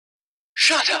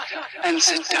Shut up and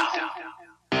sit down.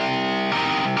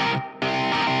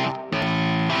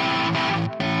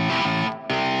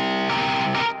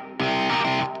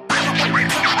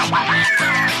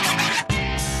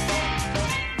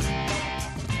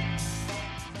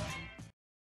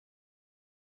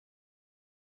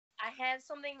 I had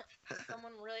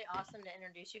someone really awesome to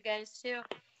introduce you guys to.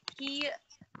 He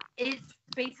is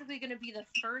basically going to be the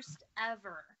first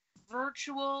ever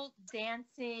virtual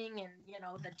dancing and,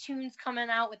 the tunes coming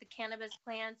out with the cannabis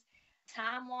plants.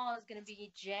 Tom Wall is going to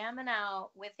be jamming out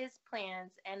with his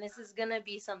plants, and this is going to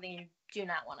be something you do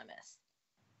not want to miss.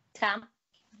 Tom?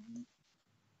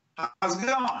 How's it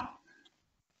going?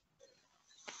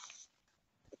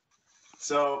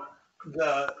 So,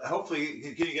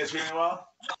 hopefully, can you guys hear me well?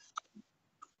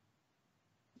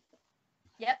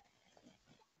 Yep.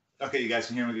 Okay, you guys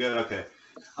can hear me good? Okay.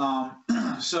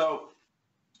 So,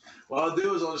 what I'll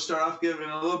do is I'll just start off giving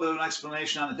a little bit of an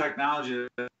explanation on the technology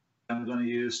that I'm going to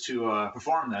use to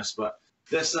perform this. But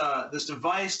this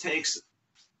device takes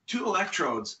two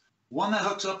electrodes, one that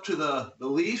hooks up to the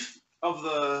leaf of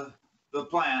the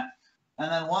plant,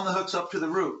 and then one that hooks up to the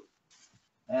root.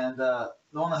 And the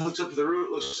one that hooks up to the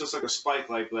root looks just like a spike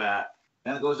like that.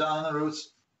 And it goes down in the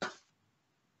roots.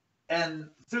 And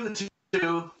through the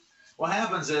two, what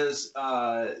happens is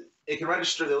it can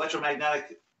register the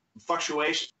electromagnetic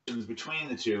fluctuations between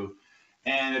the two,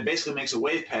 and it basically makes a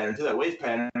wave pattern. To that wave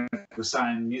pattern,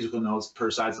 assign musical notes per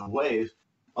size of the wave,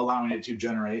 allowing it to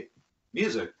generate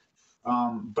music.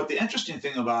 But the interesting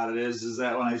thing about it is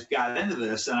that when I got into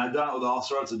this, and I've done it with all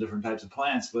sorts of different types of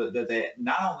plants, but that they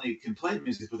not only can play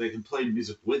music, but they can play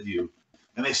music with you,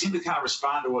 and they seem to kind of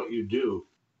respond to what you do.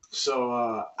 So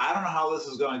I don't know how this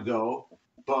is going to go,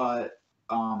 but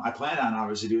I plan on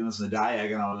obviously doing this in the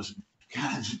diag, and I was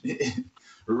kind of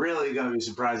really going to be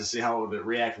surprised to see how it would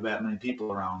react to that many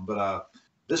people around. But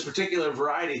this particular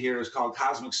variety here is called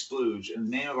Cosmic Splooge, and the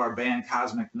name of our band,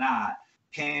 Cosmic Knot,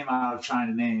 came out of trying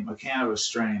to name a cannabis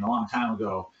strain a long time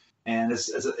ago. And it's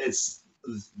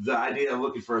the idea of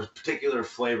looking for a particular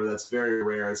flavor that's very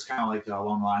rare. It's kind of like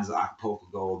along the lines of Acapulco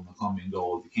Gold and the Colombian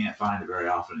Gold. You can't find it very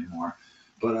often anymore.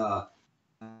 But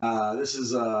this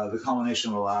is the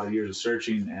culmination of a lot of years of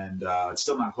searching, and it's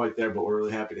still not quite there, but we're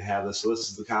really happy to have this. So this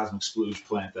is the Cosmic Splooge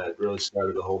plant that really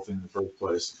started the whole thing in the first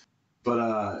place.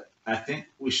 But I think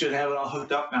we should have it all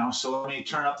hooked up now. So let me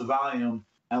turn up the volume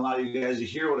and allow you guys to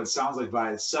hear what it sounds like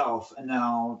by itself, and then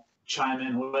I'll chime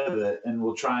in with it, and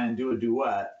we'll try and do a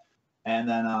duet, and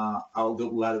then I'll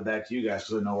let it back to you guys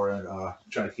because I know we're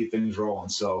trying to keep things rolling.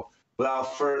 So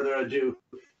without further ado,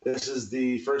 this is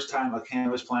the first time a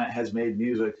cannabis plant has made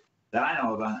music that I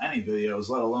know of on any videos,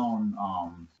 let alone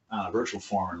on a virtual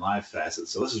form and live facet.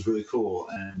 So this is really cool,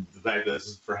 and the fact that this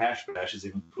is for Hash Bash is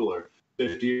even cooler.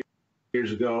 50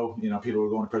 years ago, people were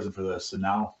going to prison for this, and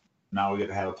now we get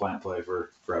to have a plant play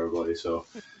for everybody. So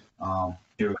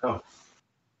here we go.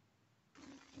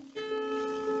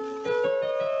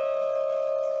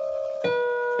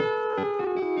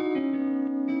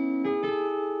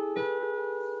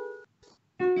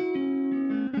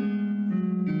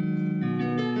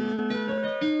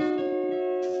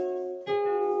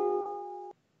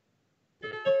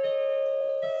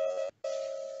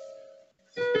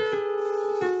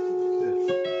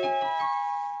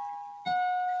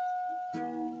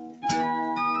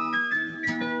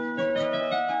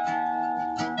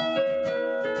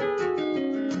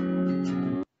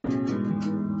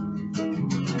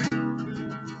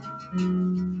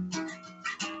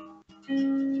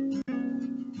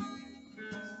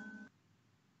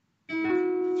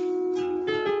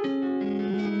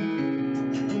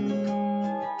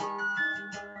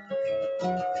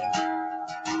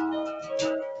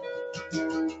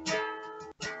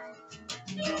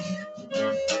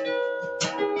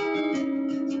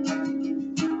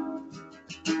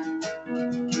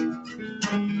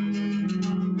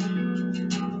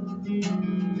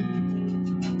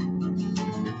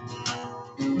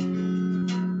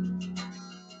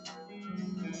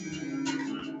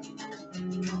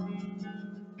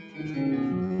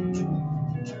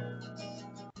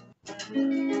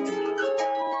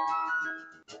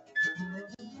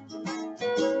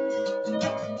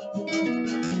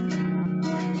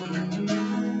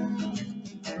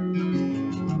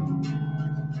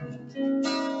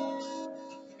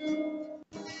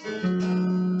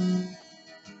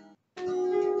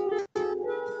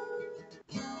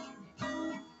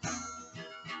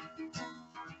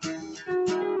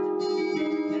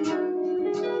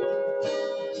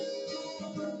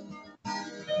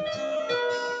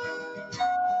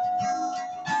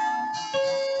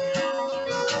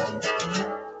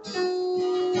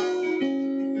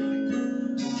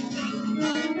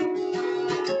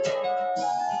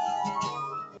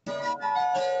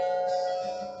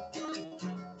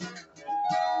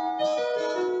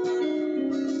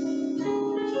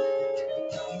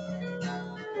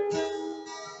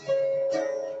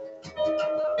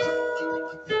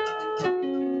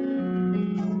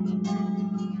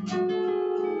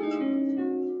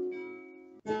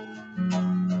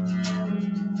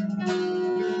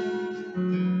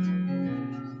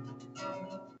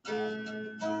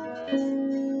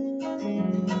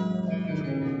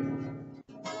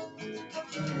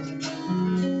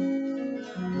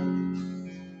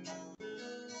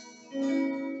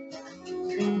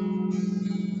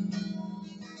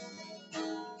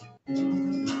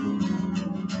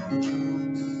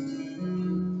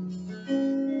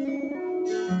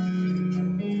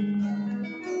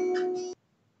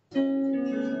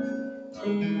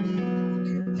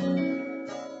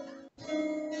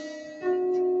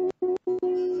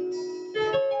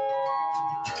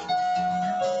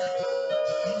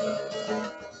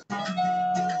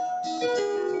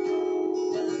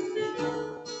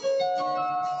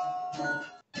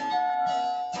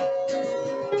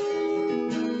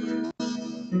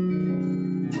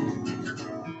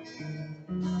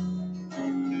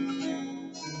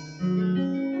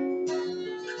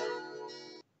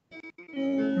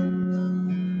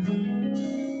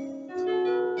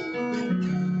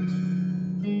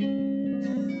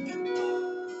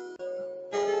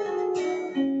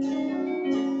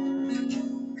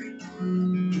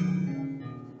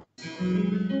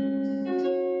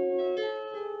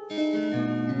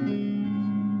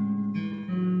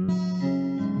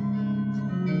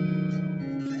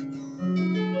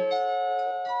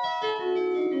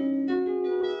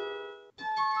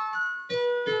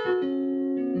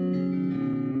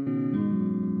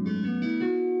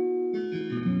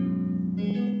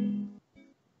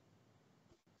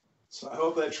 So I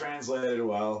hope that translated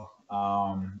well.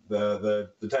 The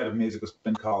type of music has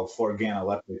been called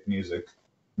organoleptic music,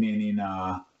 meaning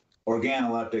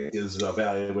organoleptic is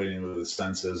evaluating with the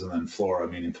senses, and then flora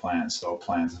meaning plants. So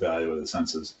plants evaluate with the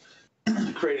senses,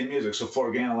 creating music. So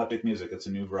organoleptic music, it's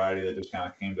a new variety that just kind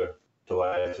of came to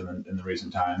life in the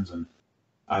recent times, and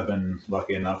I've been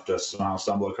lucky enough to somehow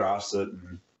stumble across it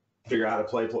and figure out how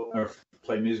to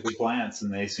play music with plants,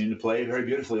 and they seem to play very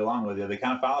beautifully along with you. They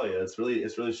kind of follow you. It's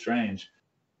really strange.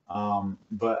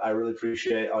 But I really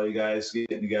appreciate all you guys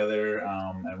getting together,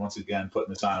 and once again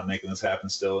putting this on and making this happen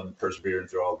still and persevering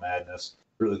through all the madness.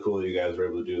 Really cool that you guys were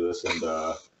able to do this,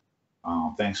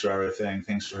 and thanks for everything.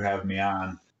 Thanks for having me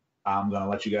on. I'm gonna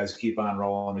let you guys keep on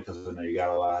rolling because I know you got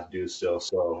a lot to do still.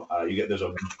 So there's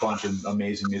a bunch of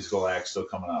amazing musical acts still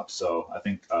coming up. So I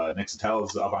think Nick Satel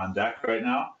is up on deck right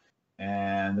now,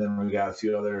 and then we got a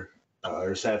few other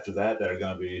artists after that that are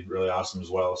gonna be really awesome as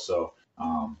well. So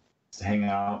hang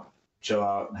out, chill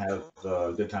out, and have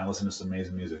a good time listening to some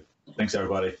amazing music. Thanks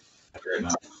everybody. Have a great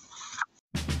night.